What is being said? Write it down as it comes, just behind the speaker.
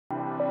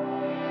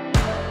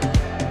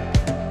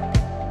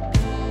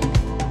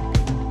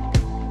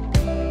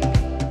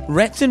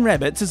Rats and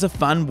Rabbits is a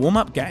fun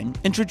warm-up game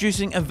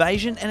introducing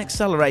evasion and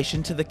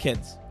acceleration to the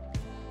kids.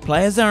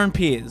 Players are in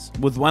pairs,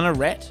 with one a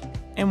rat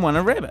and one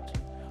a rabbit.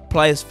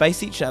 Players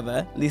face each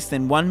other less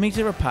than 1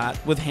 metre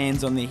apart with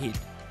hands on their head.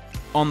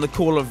 On the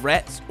call of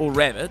rats or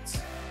rabbits,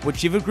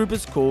 whichever group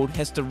is called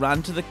has to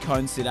run to the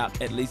cone set up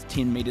at least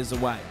 10 metres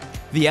away.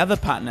 The other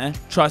partner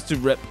tries to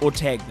rip or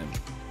tag them.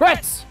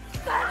 Rats!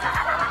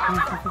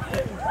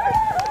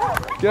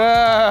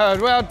 Good,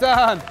 well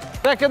done.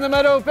 Back in the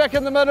middle, back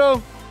in the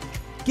middle.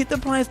 Get the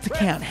players to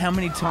count how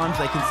many times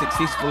they can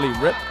successfully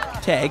rip,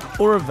 tag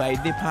or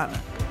evade their partner.